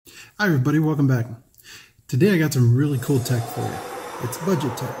Hi everybody, welcome back. Today I got some really cool tech for you. It's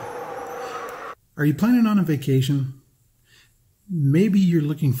budget tech. Are you planning on a vacation? Maybe you're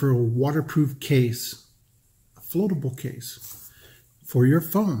looking for a waterproof case, a floatable case for your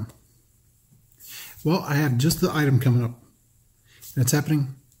phone. Well, I have just the item coming up. And it's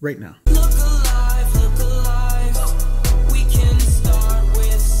happening right now. Look alive. We can start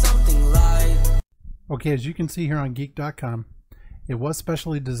with something light. Okay, as you can see here on geek.com, it was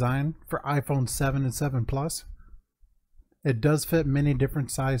specially designed for iPhone 7 and 7 Plus. It does fit many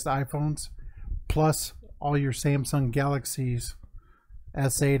different sized iPhones, plus all your Samsung Galaxies,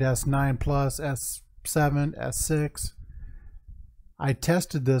 S8, S9 Plus, S7, S6. I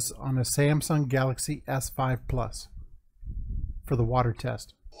tested this on a Samsung Galaxy S5 Plus for the water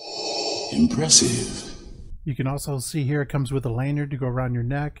test. Impressive. You can also see here it comes with a lanyard to go around your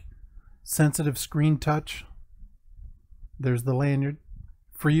neck, sensitive screen touch. There's the lanyard.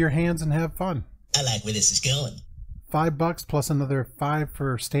 Free your hands and have fun. I like where this is going. $5 plus another $5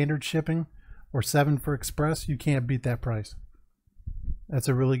 for standard shipping or $7 for express. You can't beat that price. That's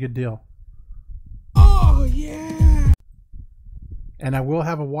a really good deal. Oh, yeah. And I will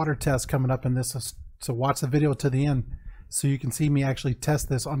have a water test coming up in this, so watch the video to the end so you can see me actually test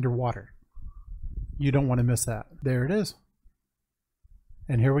this underwater. You don't want to miss that. There it is.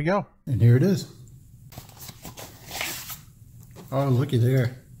 And here we go. And here it is. Oh, looky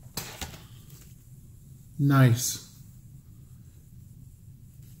there. Nice.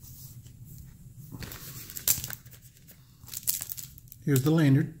 Here's the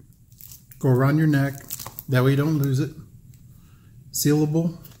lanyard. Go around your neck. That way you don't lose it.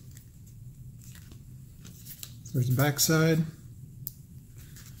 Sealable. There's the back side.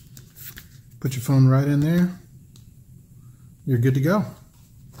 Put your phone right in there. You're good to go.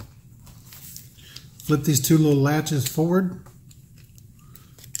 Flip these two little latches forward.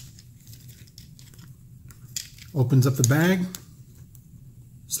 Opens up the bag.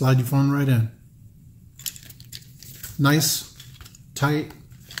 Slide your phone right in. Nice, tight,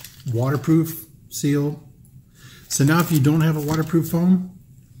 waterproof, sealed. So now if you don't have a waterproof phone,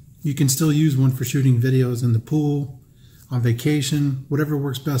 you can still use one for shooting videos in the pool, on vacation, whatever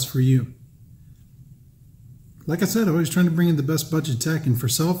works best for you. Like I said, I'm always trying to bring in the best budget tech, and for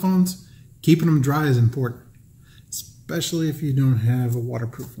cell phones, keeping them dry is important, especially if you don't have a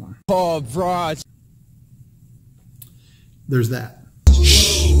waterproof one. Oh, bro. There's that.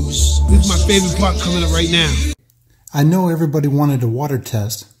 This is my favorite part coming up right now. I know everybody wanted a water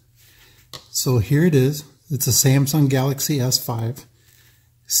test, so here it is. It's a Samsung Galaxy S5,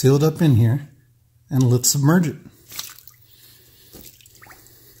 sealed up in here, and let's submerge it.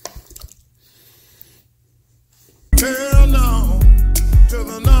 Hell no,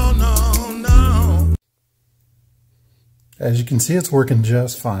 no, no, no. As you can see, it's working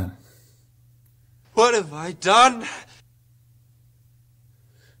just fine. What have I done?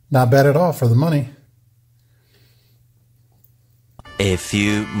 Not bad at all for the money. A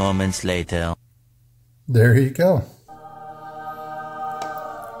few moments later. There you go.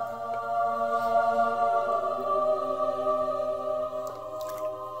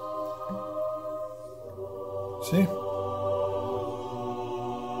 See?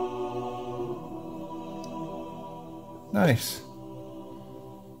 Nice.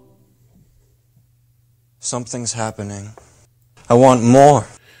 Something's happening. I want more.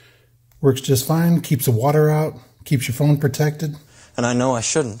 Works just fine, keeps the water out, keeps your phone protected. And I know I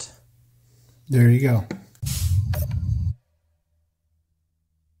shouldn't. There you go.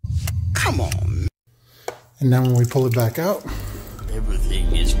 Come on. And now when we pull it back out,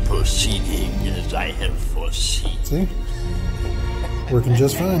 Everything is proceeding as I have foreseen. see? Working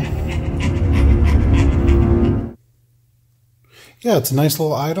just fine. Yeah, it's a nice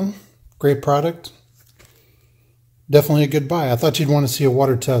little item. Great product. Definitely a good buy. I thought you'd want to see a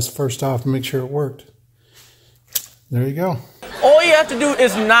water test first off and make sure it worked. There you go. All you have to do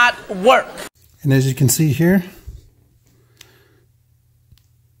is not work. And as you can see here,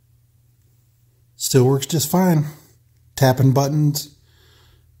 still works just fine. Tapping buttons,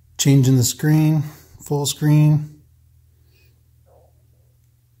 changing the screen, full screen.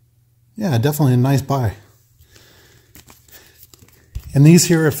 Yeah, definitely a nice buy. And these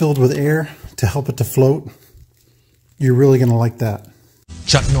here are filled with air to help it to float. You're really going to like that.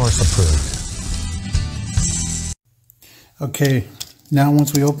 Chuck Norris approved. Okay, now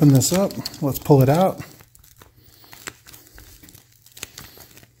once we open this up, let's pull it out.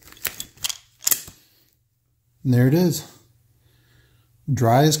 And there it is.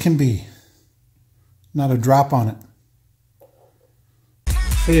 Dry as can be. Not a drop on it.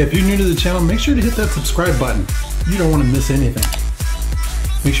 Hey, if you're new to the channel, make sure to hit that subscribe button. You don't want to miss anything.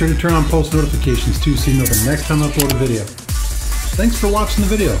 Make sure to turn on post notifications too so you know the next time I upload a video. Thanks for watching the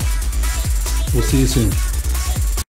video. We'll see you soon.